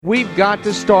We've got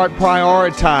to start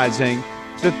prioritizing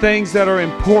the things that are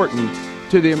important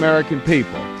to the American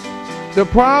people. The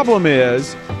problem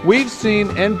is we've seen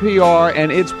NPR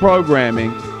and its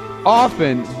programming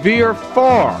often veer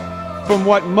far from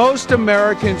what most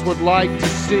Americans would like to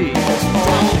see.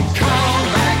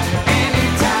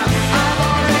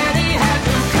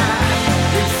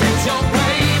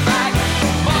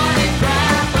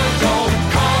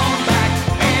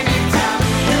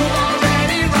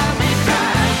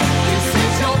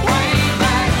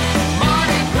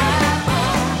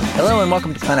 Hello and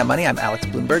welcome to Planet Money. I'm Alex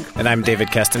Bloomberg. And I'm David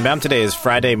Kestenbaum. Today is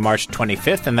Friday, March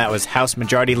 25th, and that was House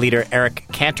Majority Leader Eric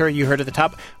Cantor, you heard at the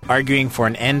top, arguing for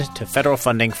an end to federal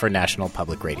funding for national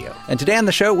public radio. And today on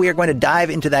the show, we are going to dive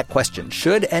into that question.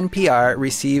 Should NPR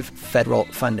receive federal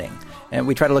funding? And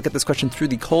we try to look at this question through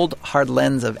the cold, hard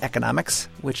lens of economics,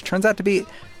 which turns out to be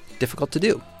difficult to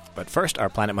do. But first, our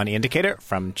Planet Money indicator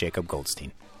from Jacob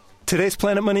Goldstein. Today's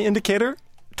Planet Money indicator,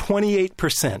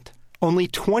 28%. Only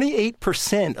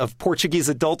 28% of Portuguese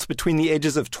adults between the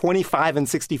ages of 25 and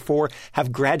 64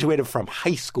 have graduated from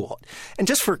high school. And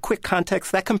just for quick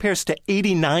context, that compares to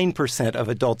 89% of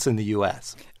adults in the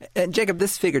U.S. And Jacob,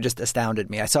 this figure just astounded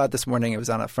me. I saw it this morning. It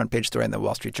was on a front page story in the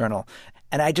Wall Street Journal.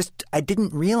 And I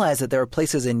didn't realize that there were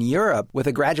places in Europe with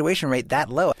a graduation rate that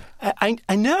low.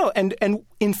 I know. And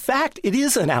in fact, it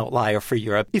is an outlier for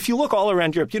Europe. If you look all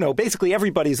around Europe, basically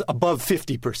everybody's above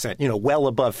 50%, well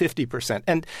above 50%.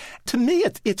 And to me,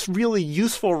 it's really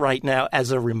useful right now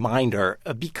as a reminder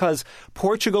because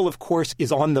Portugal, of course,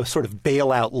 is on the sort of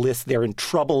bailout list. They're in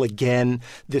trouble again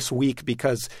this week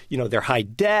because, they're high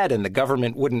debt and the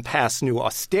government wouldn't pass new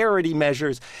austerity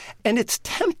measures. And it's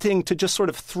tempting to just sort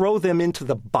of throw them into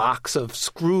the box of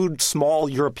screwed small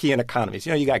European economies.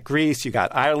 You got Greece, you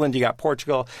got Ireland, you got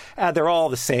Portugal. They're all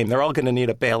the same. They're all going to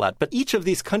need a bailout. But each of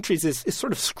these countries is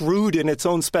sort of screwed in its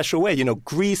own special way.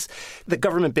 Greece, the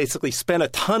government basically spent a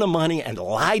ton of money and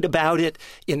lied about it.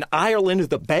 In Ireland,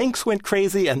 the banks went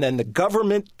crazy, and then the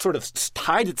government sort of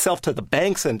tied itself to the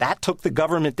banks, and that took the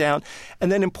government down.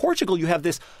 And then in Portugal, you have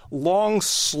this long,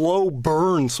 slow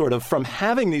burn sort of from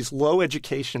having these low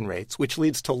education rates, which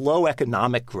leads to low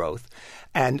economic growth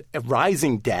and a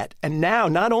rising debt. And now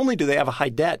not only do they have a high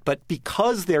debt, but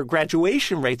because their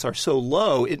graduation rates are so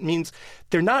low, it means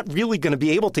they're not really going to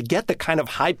be able to get the kind of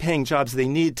high-paying jobs they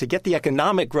need to get the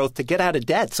economic growth to get out of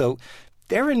debt. So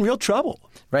they're in real trouble.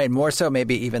 Right. More so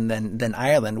maybe even than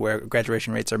Ireland, where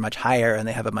graduation rates are much higher and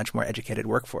they have a much more educated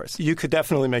workforce. You could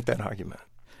definitely make that argument.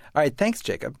 All right. Thanks,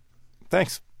 Jacob.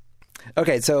 Thanks.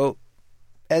 Okay. So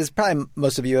as probably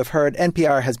most of you have heard,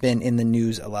 NPR has been in the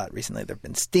news a lot recently. There have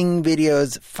been sting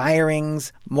videos,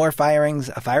 firings, more firings,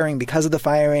 a firing because of the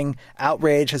firing.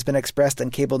 Outrage has been expressed on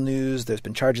cable news. There's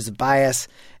been charges of bias.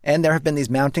 And there have been these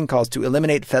mounting calls to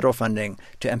eliminate federal funding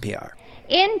to NPR.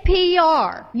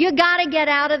 NPR, you got to get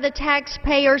out of the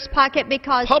taxpayer's pocket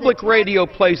because public radio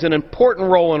plays an important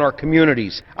role in our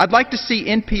communities. I'd like to see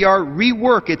NPR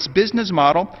rework its business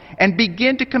model and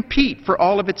begin to compete for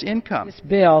all of its income. This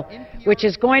bill, which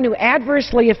is going to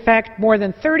adversely affect more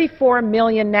than 34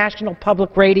 million national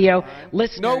public radio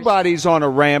listeners. Nobody's on a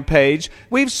rampage.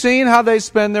 We've seen how they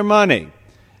spend their money.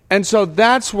 And so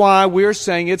that's why we're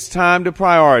saying it's time to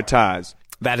prioritize.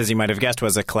 That, as you might have guessed,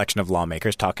 was a collection of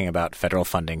lawmakers talking about federal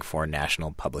funding for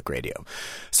national public radio.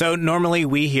 So normally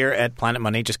we here at Planet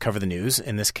Money just cover the news.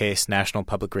 In this case, national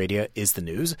public radio is the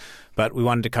news. But we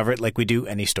wanted to cover it like we do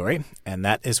any story, and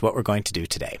that is what we're going to do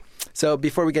today. So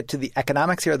before we get to the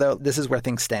economics here, though, this is where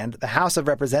things stand. The House of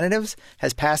Representatives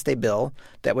has passed a bill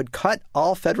that would cut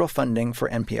all federal funding for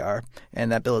NPR,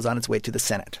 and that bill is on its way to the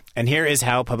Senate. And here is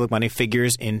how public money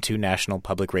figures into National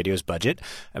Public Radio's budget.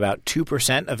 About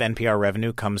 2% of NPR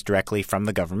revenue comes directly from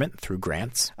the government through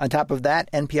grants. On top of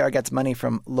that, NPR gets money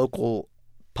from local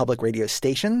public radio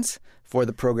stations for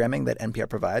the programming that NPR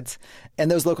provides. And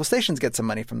those local stations get some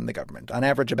money from the government, on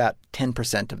average about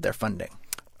 10% of their funding.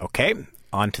 Okay.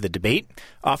 On to the debate.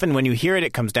 Often when you hear it,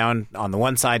 it comes down on the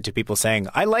one side to people saying,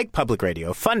 I like public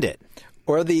radio, fund it.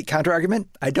 Or the counterargument,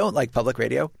 I don't like public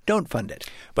radio, don't fund it.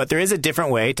 But there is a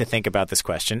different way to think about this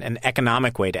question, an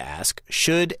economic way to ask,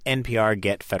 should NPR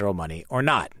get federal money or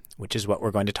not? Which is what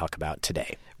we're going to talk about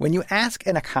today. When you ask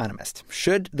an economist,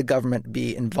 should the government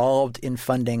be involved in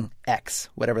funding X,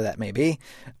 whatever that may be,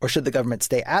 or should the government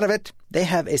stay out of it, they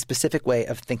have a specific way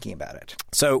of thinking about it.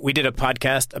 So we did a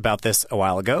podcast about this a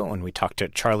while ago when we talked to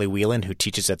Charlie Whelan, who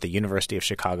teaches at the University of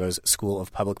Chicago's School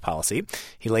of Public Policy.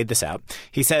 He laid this out.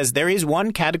 He says there is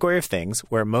one category of things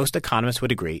where most economists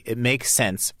would agree it makes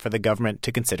sense for the government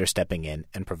to consider stepping in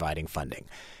and providing funding.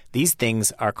 These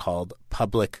things are called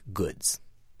public goods.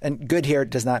 And good here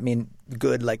does not mean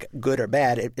good like good or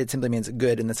bad. It simply means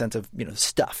good in the sense of,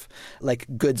 stuff, like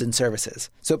goods and services.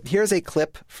 So here's a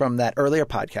clip from that earlier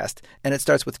podcast, and it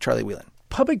starts with Charlie Whelan.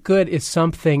 Public good is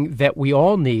something that we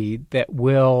all need that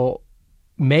will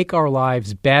make our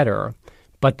lives better,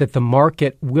 but that the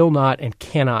market will not and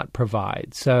cannot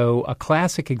provide. So a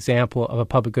classic example of a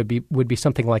public good would be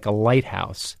something like a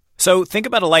lighthouse. So think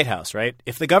about a lighthouse, right?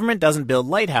 If the government doesn't build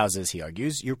lighthouses, he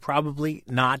argues, you're probably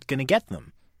not going to get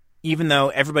them. Even though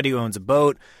everybody who owns a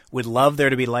boat would love there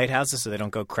to be lighthouses so they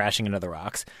don't go crashing into the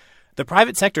rocks, the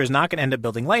private sector is not going to end up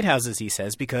building lighthouses, he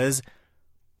says, because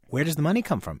where does the money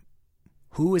come from?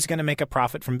 Who is going to make a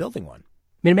profit from building one?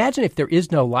 I mean, imagine if there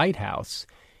is no lighthouse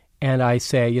and I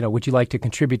say, would you like to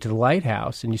contribute to the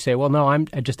lighthouse? And you say, well, no, I'm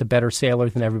just a better sailor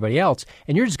than everybody else.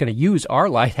 And you're just going to use our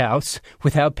lighthouse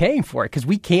without paying for it because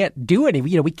we can't do it.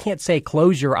 We can't say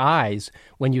close your eyes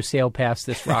when you sail past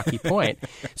this rocky point.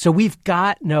 So we've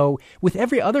got with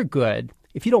every other good,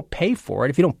 if you don't pay for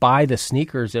it, if you don't buy the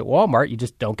sneakers at Walmart, you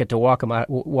just don't get to walk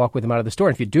with them out of the store.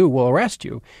 And if you do, we'll arrest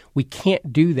you. We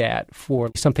can't do that for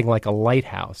something like a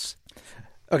lighthouse.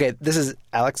 Okay, this is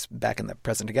Alex back in the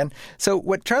present again. So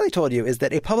what Charlie told you is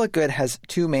that a public good has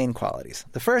two main qualities.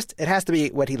 The first, it has to be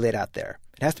what he laid out there.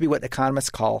 It has to be what economists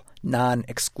call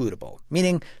non-excludable,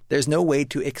 meaning there's no way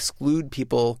to exclude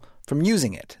people from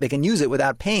using it. They can use it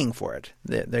without paying for it.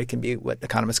 They can be what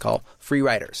economists call free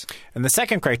riders. And the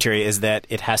second criteria is that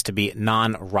it has to be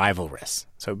non-rivalrous.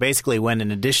 So basically, when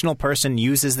an additional person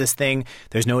uses this thing,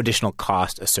 there's no additional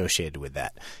cost associated with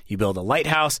that. You build a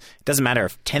lighthouse, it doesn't matter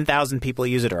if 10,000 people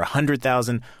use it or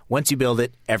 100,000. Once you build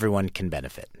it, everyone can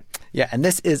benefit. Yeah, and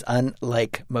this is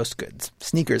unlike most goods.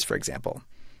 Sneakers, for example.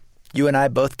 You and I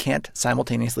both can't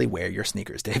simultaneously wear your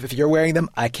sneakers, Dave. If you're wearing them,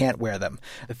 I can't wear them.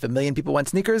 If 1 million people want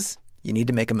sneakers, you need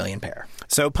to make 1 million pair.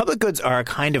 So public goods are a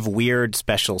kind of weird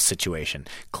special situation.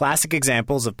 Classic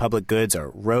examples of public goods are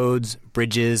roads,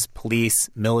 bridges, police,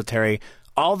 military.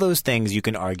 All those things you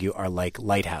can argue are like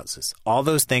lighthouses. All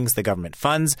those things the government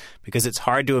funds because it's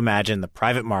hard to imagine the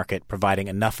private market providing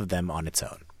enough of them on its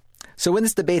own. So when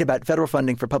this debate about federal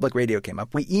funding for public radio came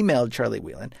up, we emailed Charlie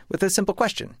Whelan with a simple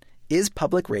question. Is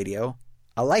public radio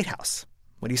a lighthouse?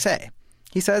 What do you say?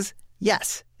 He says,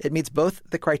 yes, it meets both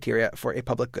the criteria for a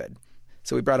public good.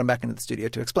 So we brought him back into the studio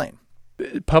to explain.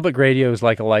 Public radio is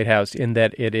like a lighthouse in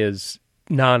that it is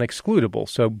non-excludable.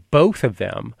 So both of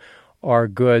them are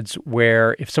goods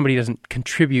where if somebody doesn't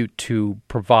contribute to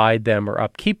provide them or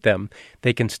upkeep them,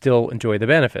 they can still enjoy the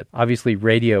benefit. Obviously,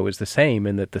 radio is the same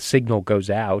in that the signal goes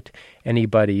out.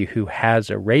 Anybody who has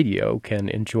a radio can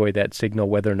enjoy that signal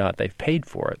whether or not they've paid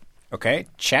for it. Okay,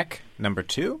 check. Number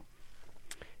 2.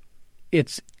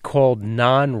 It's called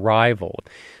non-rival.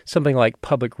 Something like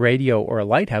public radio or a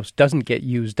lighthouse doesn't get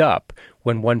used up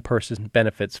when one person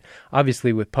benefits.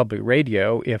 Obviously, with public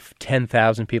radio, if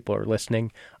 10,000 people are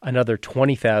listening, another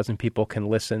 20,000 people can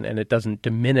listen, and it doesn't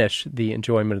diminish the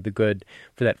enjoyment of the good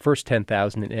for that first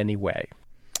 10,000 in any way.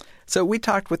 So we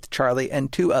talked with Charlie and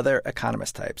 2 other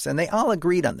economist types, and they all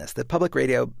agreed on this, that public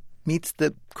radio meets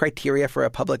the criteria for a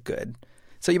public good.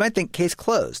 So you might think case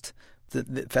closed.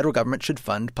 The federal government should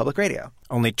fund public radio.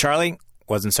 Only Charlie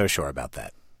wasn't so sure about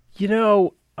that.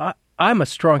 I'm a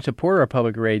strong supporter of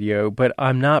public radio, but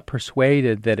I'm not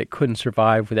persuaded that it couldn't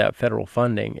survive without federal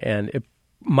funding, and it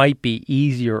might be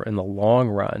easier in the long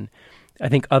run. I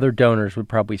think other donors would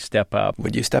probably step up.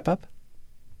 Would you step up?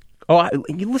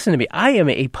 You listen to me. I am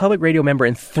a public radio member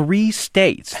in 3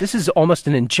 states. This is almost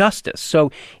an injustice.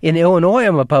 So in Illinois,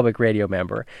 I'm a public radio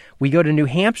member. We go to New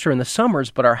Hampshire in the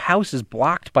summers, but our house is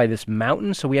blocked by this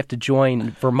mountain, so we have to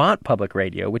join Vermont Public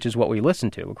Radio, which is what we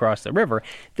listen to across the river.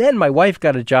 Then my wife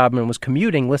got a job and was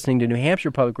commuting, listening to New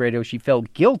Hampshire Public Radio. She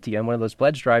felt guilty on one of those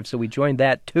pledge drives, so we joined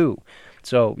that too.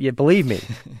 So you believe me.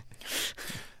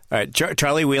 All right,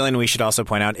 Charlie Whelan, we should also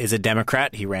point out, is a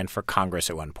Democrat. He ran for Congress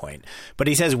at one point. But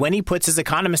he says when he puts his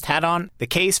economist hat on, the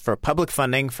case for public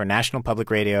funding for national public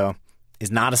radio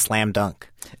is not a slam dunk.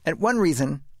 And one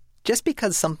reason, just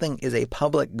because something is a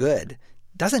public good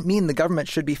doesn't mean the government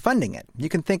should be funding it. You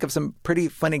can think of some pretty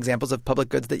fun examples of public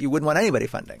goods that you wouldn't want anybody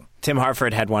funding. Tim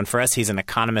Harford had one for us. He's an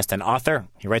economist and author.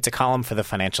 He writes a column for the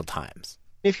Financial Times.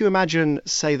 If you imagine,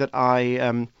 say, that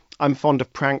I'm fond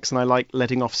of pranks and I like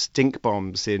letting off stink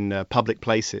bombs in public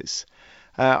places.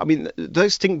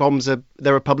 Those stink bombs,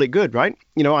 they're a public good, right?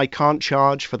 I can't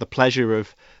charge for the pleasure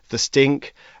of the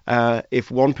stink.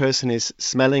 If one person is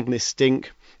smelling this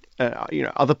stink,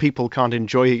 other people can't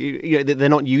enjoy it. They're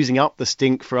not using up the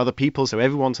stink for other people, so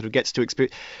everyone sort of gets to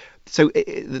experience. So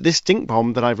this stink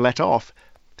bomb that I've let off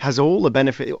has all the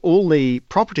benefit, all the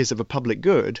properties of a public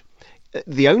good.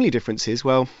 The only difference is,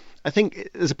 well, I think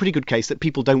there's a pretty good case that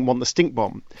people don't want the stink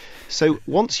bomb. So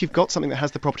once you've got something that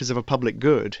has the properties of a public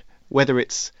good, whether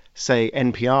it's, say,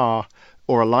 NPR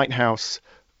or a lighthouse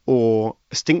or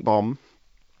a stink bomb,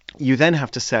 you then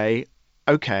have to say,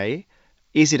 okay,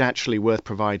 is it actually worth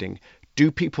providing?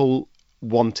 Do people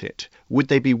want it? Would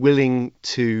they be willing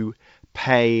to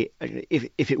pay,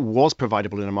 if it was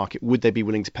providable in a market, would they be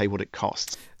willing to pay what it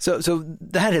costs? So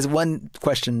that is one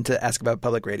question to ask about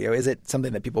public radio. Is it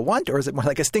something that people want, or is it more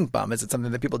like a stink bomb? Is it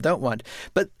something that people don't want?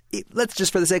 But let's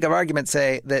just, for the sake of argument,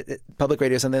 say that public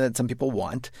radio is something that some people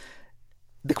want.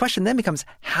 The question then becomes,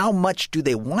 how much do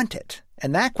they want it?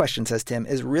 And that question, says Tim,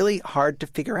 is really hard to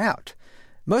figure out.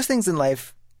 Most things in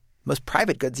life, most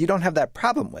private goods, you don't have that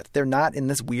problem with. They're not in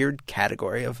this weird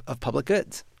category of public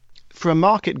goods. For a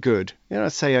market good,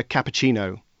 let's say a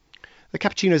cappuccino. The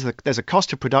cappuccino, there's a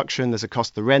cost of production, there's a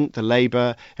cost of the rent, the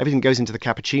labor, everything goes into the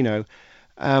cappuccino.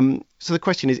 So the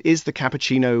question is the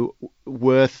cappuccino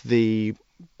worth the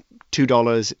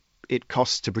 $2 it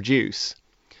costs to produce?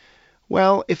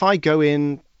 Well, if I go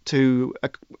in to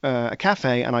a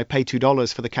cafe and I pay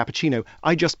 $2 for the cappuccino,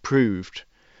 I just proved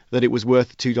that it was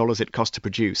worth the $2 it cost to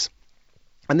produce.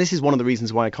 And this is one of the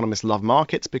reasons why economists love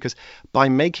markets, because by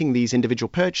making these individual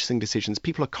purchasing decisions,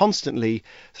 people are constantly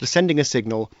sort of sending a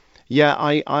signal, yeah,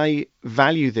 I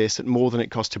value this at more than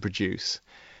it costs to produce.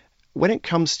 When it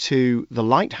comes to the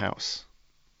lighthouse,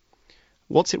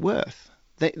 what's it worth?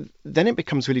 Then it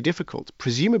becomes really difficult.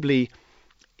 Presumably,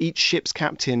 each ship's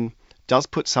captain does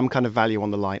put some kind of value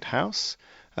on the lighthouse,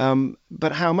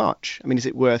 but how much? I mean, is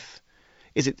it worth...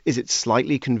 Is it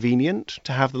slightly convenient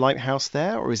to have the lighthouse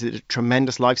there, or is it a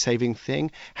tremendous life-saving thing?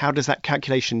 How does that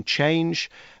calculation change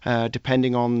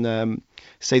depending on,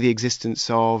 say, the existence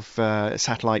of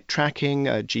satellite tracking,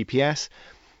 GPS?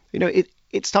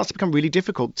 It starts to become really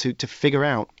difficult to figure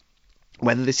out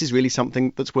whether this is really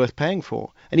something that's worth paying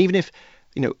for. And even if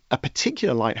a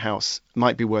particular lighthouse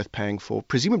might be worth paying for,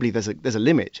 presumably there's a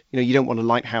limit. You don't want a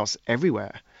lighthouse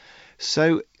everywhere.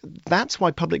 So that's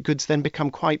why public goods then become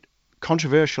quite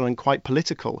controversial and quite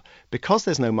political. Because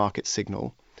there's no market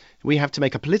signal, we have to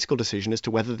make a political decision as to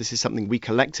whether this is something we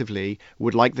collectively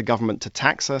would like the government to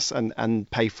tax us and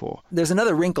pay for. There's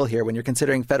another wrinkle here when you're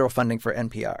considering federal funding for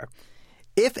NPR.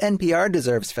 If NPR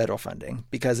deserves federal funding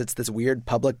because it's this weird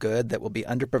public good that will be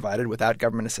underprovided without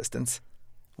government assistance,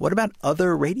 what about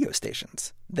other radio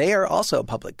stations? They are also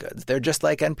public goods. They're just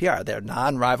like NPR. They're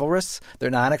non-rivalrous. They're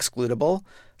non-excludable.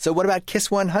 So what about KISS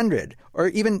 100 or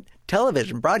even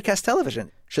television, broadcast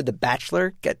television? Should The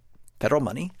Bachelor get federal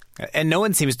money? And no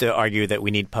one seems to argue that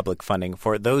we need public funding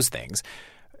for those things.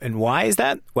 And why is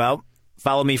that? Well,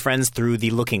 follow me, friends, through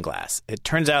the looking glass. It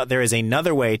turns out there is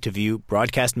another way to view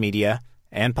broadcast media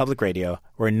and public radio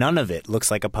where none of it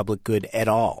looks like a public good at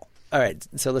all. All right.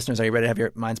 So listeners, are you ready to have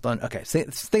your minds blown? Okay. So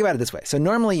think about it this way. So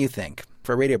normally you think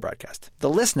for a radio broadcast, the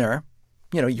listener,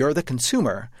 you're the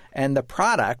consumer and the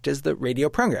product is the radio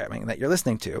programming that you're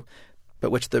listening to, but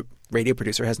which the radio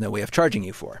producer has no way of charging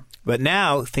you for. But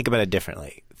now think about it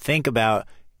differently. Think about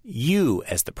you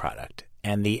as the product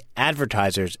and the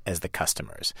advertisers as the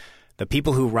customers. The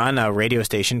people who run a radio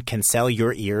station can sell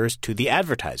your ears to the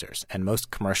advertisers, and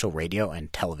most commercial radio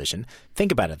and television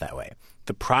think about it that way.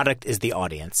 The product is the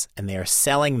audience, and they are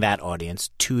selling that audience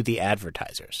to the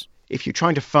advertisers. If you're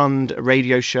trying to fund a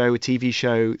radio show, a TV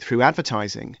show through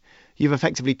advertising, you've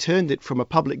effectively turned it from a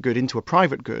public good into a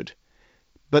private good.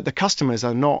 But the customers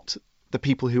are not the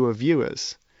people who are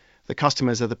viewers. The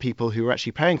customers are the people who are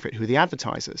actually paying for it, who are the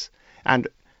advertisers. And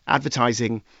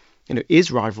advertising is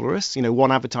rivalrous.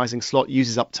 One advertising slot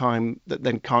uses up time that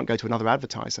then can't go to another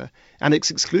advertiser. And it's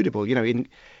excludable.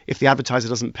 If the advertiser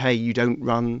doesn't pay, you don't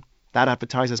run that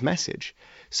advertiser's message.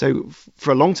 So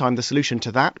for a long time, the solution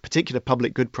to that particular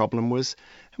public good problem was,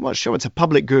 well, sure, it's a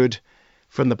public good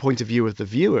from the point of view of the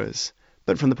viewers,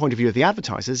 but from the point of view of the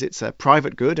advertisers, it's a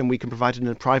private good and we can provide it in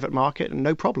a private market and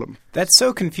no problem. That's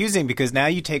so confusing because now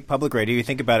you take public radio, you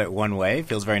think about it one way, it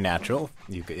feels very natural,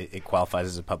 it qualifies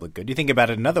as a public good. You think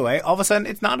about it another way, all of a sudden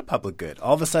it's not a public good.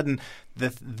 All of a sudden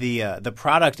the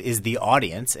product is the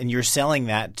audience and you're selling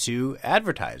that to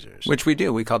advertisers. Which we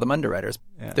do. We call them underwriters.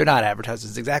 Yeah. They're not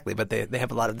advertisers exactly, but they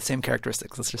have a lot of the same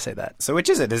characteristics. Let's just say that. So which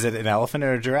is it? Is it an elephant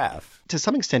or a giraffe? To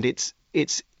some extent, it's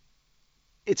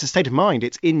a state of mind.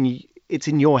 It's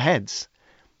in your heads.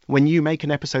 When you make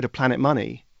an episode of Planet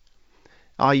Money,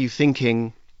 are you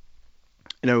thinking,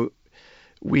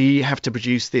 we have to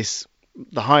produce the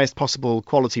highest possible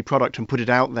quality product and put it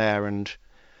out there and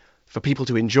for people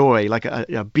to enjoy, like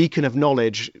a beacon of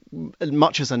knowledge,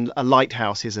 much as a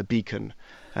lighthouse is a beacon,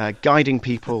 guiding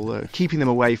people, keeping them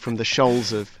away from the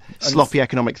shoals of sloppy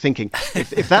economic thinking.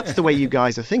 If that's the way you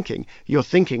guys are thinking, you're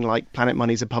thinking like Planet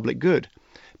Money's a public good.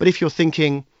 But if you're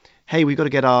thinking, hey, we've got to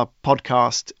get our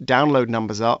podcast download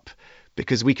numbers up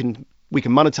because we can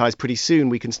monetize pretty soon,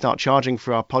 we can start charging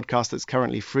for our podcast that's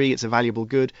currently free, it's a valuable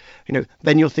good,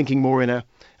 then you're thinking more in a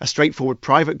straightforward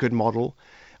private good model.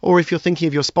 Or if you're thinking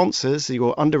of your sponsors,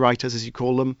 your underwriters, as you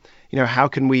call them, how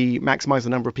can we maximize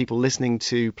the number of people listening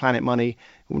to Planet Money?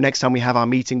 Next time we have our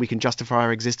meeting, we can justify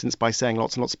our existence by saying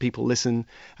lots and lots of people listen.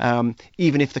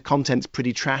 Even if the content's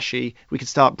pretty trashy, we could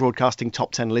start broadcasting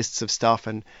top 10 lists of stuff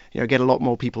and get a lot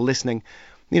more people listening.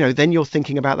 Then you're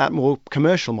thinking about that more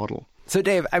commercial model. So,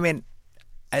 Dave,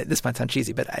 this might sound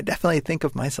cheesy, but I definitely think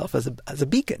of myself as a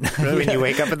beacon. Really? When you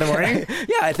wake up in the morning?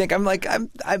 Yeah, I think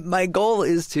my goal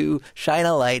is to shine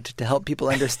a light to help people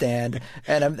understand,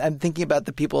 and I'm thinking about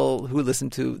the people who listen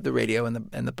to the radio and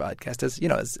the broadcast as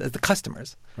the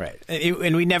customers. Right,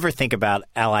 and we never think about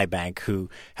Ally Bank, who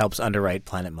helps underwrite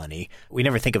Planet Money. We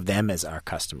never think of them as our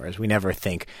customers. We never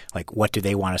think like, what do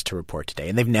they want us to report today?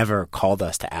 And they've never called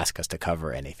us to ask us to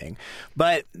cover anything,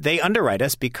 but they underwrite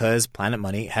us because Planet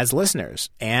Money has listeners.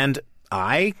 And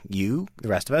you, the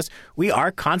rest of us, we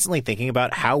are constantly thinking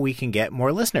about how we can get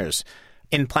more listeners.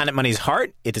 In Planet Money's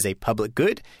heart, it is a public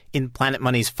good. In Planet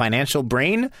Money's financial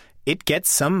brain, it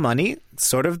gets some money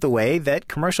sort of the way that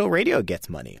commercial radio gets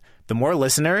money. The more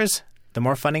listeners, the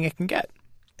more funding it can get.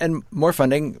 And more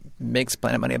funding makes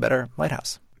Planet Money a better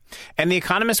lighthouse. And the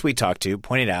economists we talked to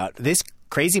pointed out this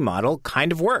crazy model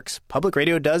kind of works. Public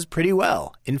radio does pretty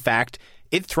well. In fact,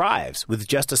 it thrives with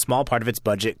just a small part of its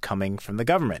budget coming from the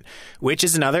government, which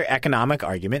is another economic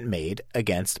argument made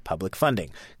against public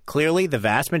funding. Clearly, the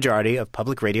vast majority of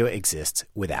public radio exists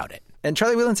without it. And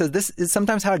Charlie Whelan says this is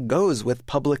sometimes how it goes with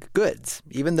public goods.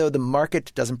 Even though the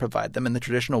market doesn't provide them in the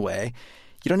traditional way,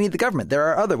 you don't need the government. There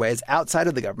are other ways outside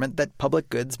of the government that public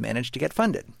goods manage to get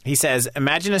funded. He says,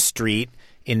 imagine a street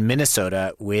in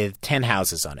Minnesota with 10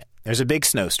 houses on it. There's a big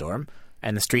snowstorm,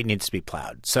 and the street needs to be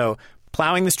plowed. So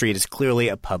plowing the street is clearly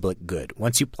a public good.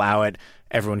 Once you plow it,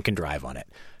 everyone can drive on it.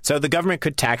 So the government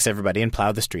could tax everybody and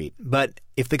plow the street. But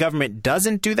if the government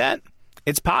doesn't do that,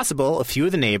 it's possible a few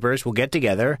of the neighbors will get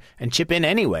together and chip in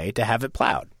anyway to have it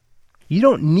plowed. You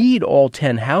don't need all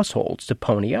 10 households to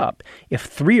pony up. If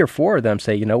 3 or 4 of them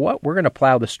say, you know what, we're going to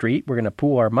plow the street, we're going to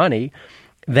pool our money,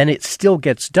 then it still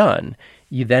gets done.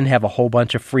 You then have a whole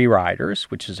bunch of free riders,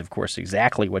 which is, of course,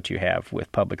 exactly what you have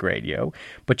with public radio.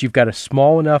 But you've got a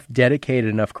small enough, dedicated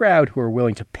enough crowd who are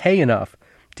willing to pay enough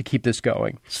to keep this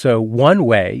going. So one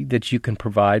way that you can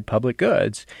provide public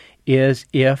goods is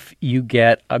if you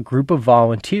get a group of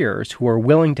volunteers who are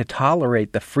willing to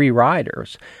tolerate the free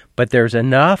riders, but there's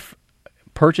enough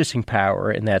purchasing power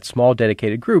in that small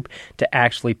dedicated group to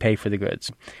actually pay for the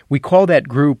goods. We call that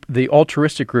group the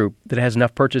altruistic group that has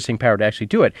enough purchasing power to actually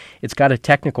do it. It's got a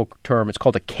technical term. It's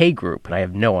called a K group, and I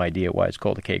have no idea why it's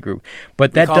called a K group.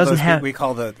 But that doesn't have. We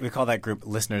call that group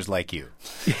listeners like you.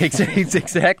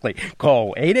 Exactly.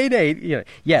 Call 888.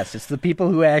 Yes, it's the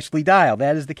people who actually dial.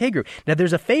 That is the K group. Now,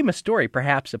 there's a famous story,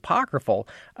 perhaps apocryphal,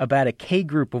 about a K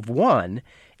group of 1.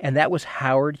 And that was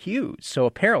Howard Hughes. So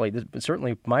apparently,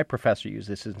 certainly my professor used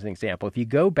this as an example. If you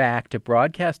go back to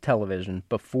broadcast television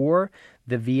before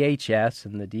the VHS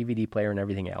and the DVD player and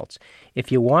everything else,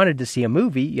 if you wanted to see a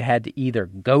movie, you had to either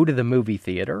go to the movie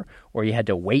theater or you had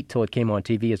to wait till it came on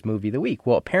TV as Movie of the Week.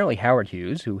 Well, apparently Howard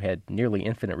Hughes, who had nearly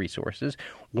infinite resources,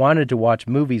 wanted to watch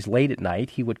movies late at night.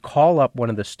 He would call up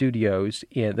one of the studios,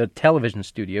 the television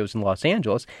studios in Los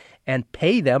Angeles, and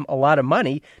pay them a lot of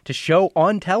money to show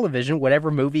on television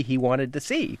whatever movie he wanted to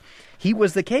see. He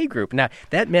was the K group. Now,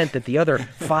 that meant that the other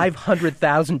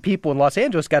 500,000 people in Los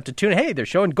Angeles got to tune in. Hey, they're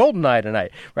showing Goldeneye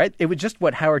tonight, right? It was just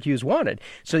what Howard Hughes wanted.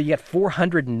 So you get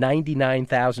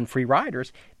 499,000 free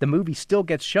riders. The movie still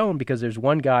gets shown because there's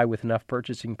one guy with enough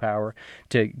purchasing power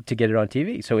to get it on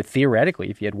TV. So theoretically,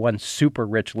 if you had one super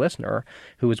rich listener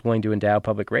who was willing to endow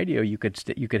public radio, you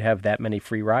could have that many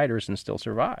free riders and still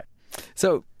survive.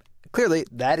 So clearly,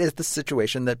 that is the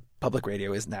situation that public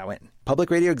radio is now in.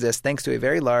 Public radio exists thanks to a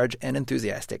very large and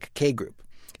enthusiastic K group.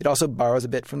 It also borrows a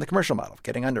bit from the commercial model,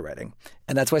 getting underwriting.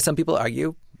 And that's why some people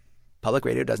argue public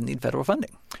radio doesn't need federal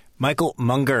funding. Michael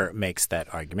Munger makes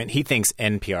that argument. He thinks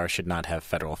NPR should not have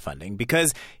federal funding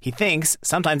because he thinks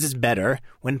sometimes it's better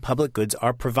when public goods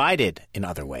are provided in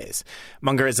other ways.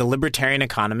 Munger is a libertarian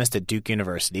economist at Duke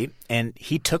University, and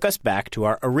he took us back to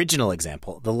our original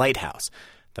example, the lighthouse.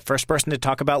 The first person to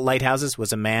talk about lighthouses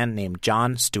was a man named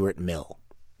John Stuart Mill.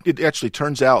 It actually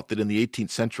turns out that in the 18th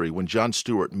century, when John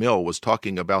Stuart Mill was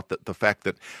talking about the fact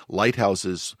that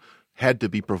lighthouses had to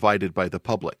be provided by the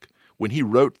public, when he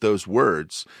wrote those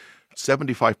words,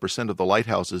 75% of the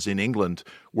lighthouses in England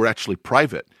were actually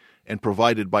private and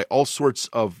provided by all sorts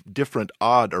of different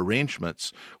odd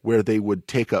arrangements where they would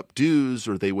take up dues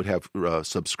or they would have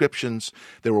subscriptions.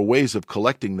 There were ways of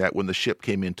collecting that when the ship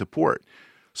came into port.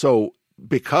 So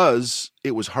because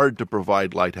it was hard to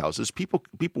provide lighthouses, people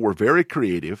were very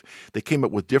creative. They came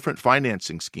up with different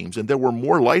financing schemes, and there were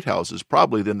more lighthouses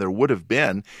probably than there would have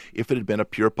been if it had been a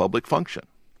pure public function.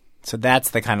 So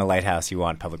that's the kind of lighthouse you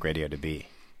want public radio to be.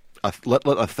 Let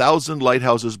 1,000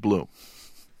 lighthouses bloom.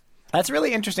 That's a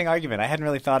really interesting argument. I hadn't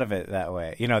really thought of it that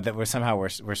way. That we're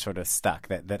sort of stuck,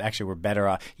 that actually we're better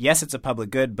off. Yes, it's a public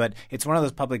good, but it's one of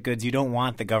those public goods you don't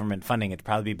want the government funding. It'd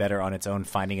probably be better on its own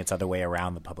finding its other way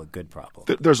around the public good problem.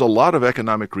 There's a lot of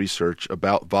economic research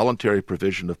about voluntary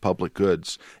provision of public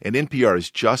goods, and NPR is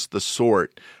just the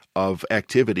sort of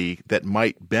activity that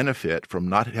might benefit from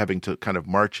not having to kind of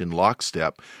march in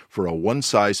lockstep for a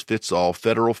one-size-fits-all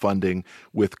federal funding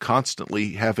with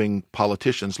constantly having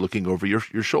politicians looking over your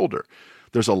shoulder.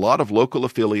 There's a lot of local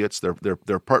affiliates.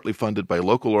 They're partly funded by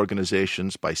local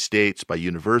organizations, by states, by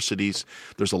universities.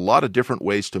 There's a lot of different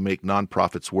ways to make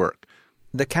nonprofits work.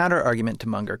 The counter-argument to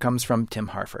Munger comes from Tim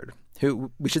Harford,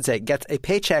 who, we should say, gets a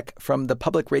paycheck from the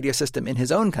public radio system in his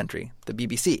own country, the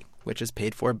BBC, which is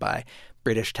paid for by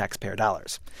British taxpayer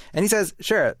dollars. And he says,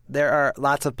 sure, there are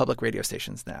lots of public radio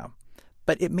stations now,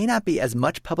 but it may not be as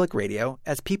much public radio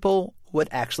as people would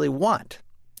actually want,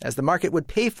 as the market would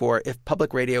pay for if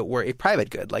public radio were a private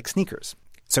good, like sneakers.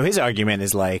 So his argument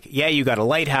is like, yeah, you got a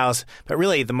lighthouse, but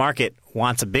really the market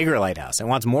wants a bigger lighthouse. It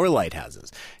wants more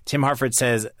lighthouses. Tim Harford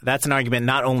says that's an argument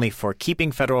not only for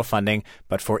keeping federal funding,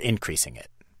 but for increasing it.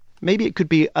 Maybe it could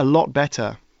be a lot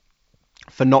better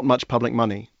for not much public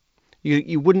money.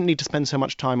 You wouldn't need to spend so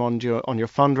much time on your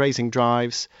fundraising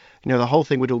drives. The whole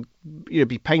thing would all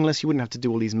be painless. You wouldn't have to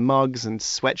do all these mugs and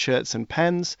sweatshirts and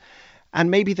pens. And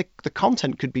maybe the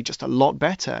content could be just a lot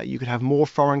better. You could have more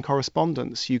foreign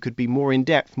correspondence. You could be more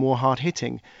in-depth, more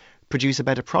hard-hitting, produce a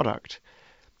better product.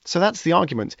 So that's the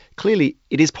argument. Clearly,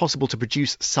 it is possible to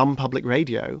produce some public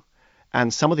radio,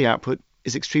 and some of the output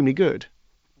is extremely good.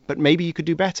 But maybe you could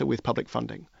do better with public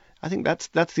funding. I think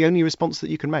that's the only response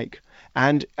that you can make.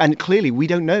 And clearly, we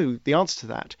don't know the answer to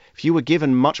that. If you were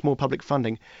given much more public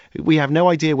funding, we have no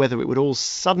idea whether it would all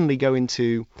suddenly go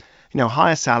into,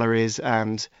 higher salaries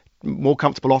and more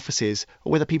comfortable offices,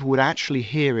 or whether people would actually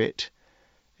hear it,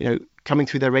 coming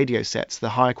through their radio sets, the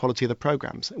higher quality of the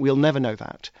programs. We'll never know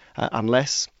that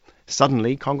unless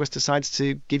suddenly Congress decides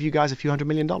to give you guys a few $100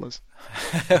 million.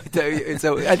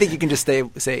 So I think you can just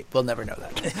say, we'll never know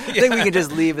that. I think we can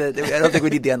just leave it. I don't think we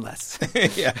need the unless.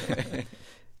 Yeah.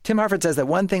 Tim Harford says that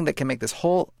one thing that can make this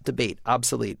whole debate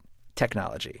obsolete,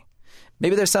 technology.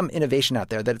 Maybe there's some innovation out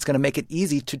there that it's going to make it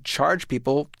easy to charge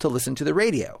people to listen to the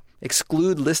radio,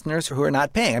 exclude listeners who are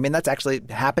not paying. I mean, that's actually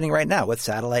happening right now with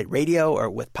satellite radio or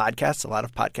with podcasts. A lot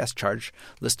of podcasts charge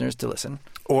listeners to listen.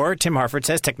 Or Tim Harford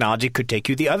says technology could take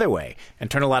you the other way and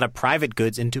turn a lot of private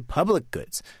goods into public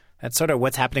goods. That's sort of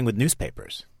what's happening with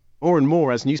newspapers. More and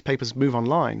more, as newspapers move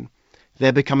online,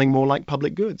 they're becoming more like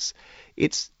public goods.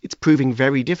 It's proving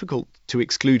very difficult to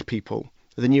exclude people.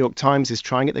 The New York Times is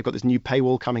trying it. They've got this new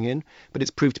paywall coming in, but it's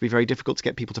proved to be very difficult to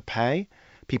get people to pay.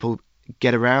 People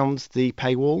get around the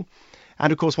paywall.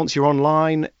 And of course, once you're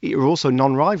online, you're also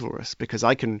non-rivalrous, because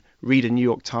I can read a New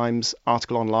York Times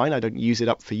article online. I don't use it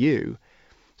up for you.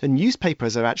 So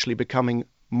newspapers are actually becoming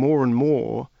more and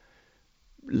more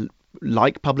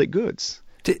like public goods.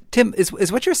 Tim,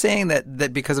 is what you're saying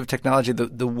that because of technology,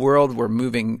 the world we're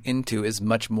moving into is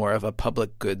much more of a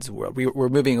public goods world? We're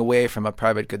moving away from a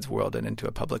private goods world and into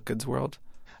a public goods world?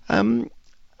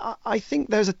 I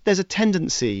think there's a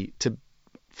tendency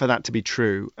for that to be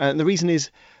true. And the reason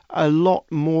is a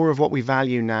lot more of what we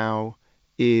value now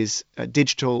is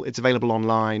digital. It's available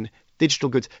online. Digital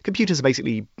goods. Computers are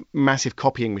basically massive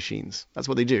copying machines. That's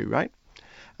what they do, right?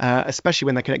 Especially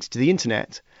when they're connected to the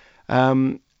internet.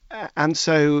 And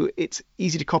so it's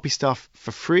easy to copy stuff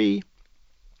for free.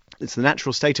 It's the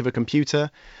natural state of a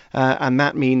computer. And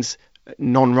that means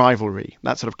non-rivalry.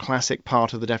 That sort of classic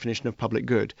part of the definition of public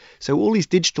good. So all these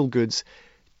digital goods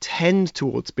tend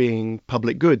towards being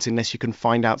public goods unless you can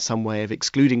find out some way of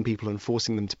excluding people and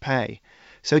forcing them to pay.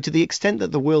 So to the extent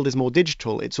that the world is more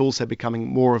digital, it's also becoming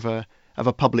more of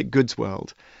a public goods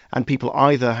world. And people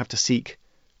either have to seek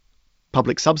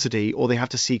public subsidy or they have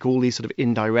to seek all these sort of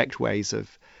indirect ways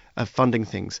of funding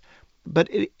things. But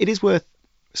it is worth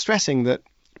stressing that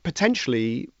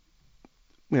potentially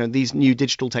these new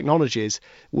digital technologies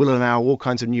will allow all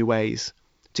kinds of new ways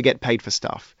to get paid for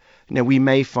stuff.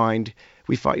 We find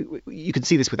you can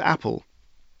see this with Apple.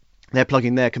 They're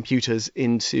plugging their computers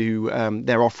into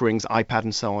their offerings, iPad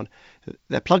and so on.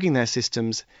 They're plugging their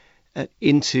systems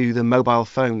into the mobile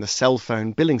phone, the cell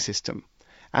phone billing system,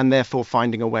 and therefore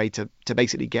finding a way to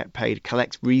basically get paid,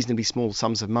 collect reasonably small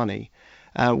sums of money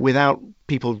without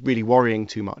people really worrying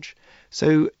too much.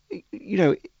 So,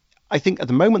 I think at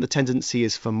the moment the tendency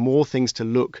is for more things to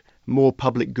look more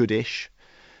public goodish,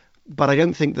 but I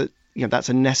don't think that that's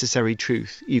a necessary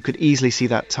truth. You could easily see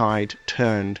that tide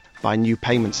turned by new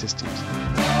payment systems.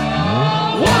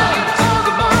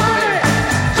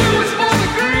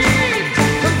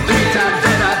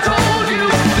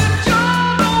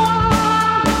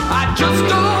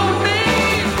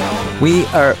 We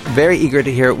are very eager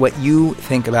to hear what you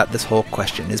think about this whole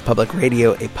question. Is public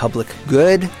radio a public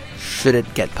good? Should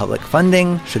it get public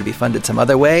funding? Should it be funded some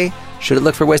other way? Should it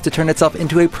look for ways to turn itself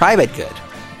into a private good?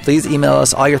 Please email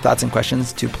us all your thoughts and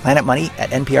questions to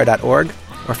planetmoney@npr.org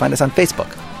or find us on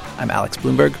Facebook. I'm Alex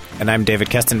Bloomberg. And I'm David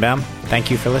Kestenbaum. Thank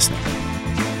you for listening.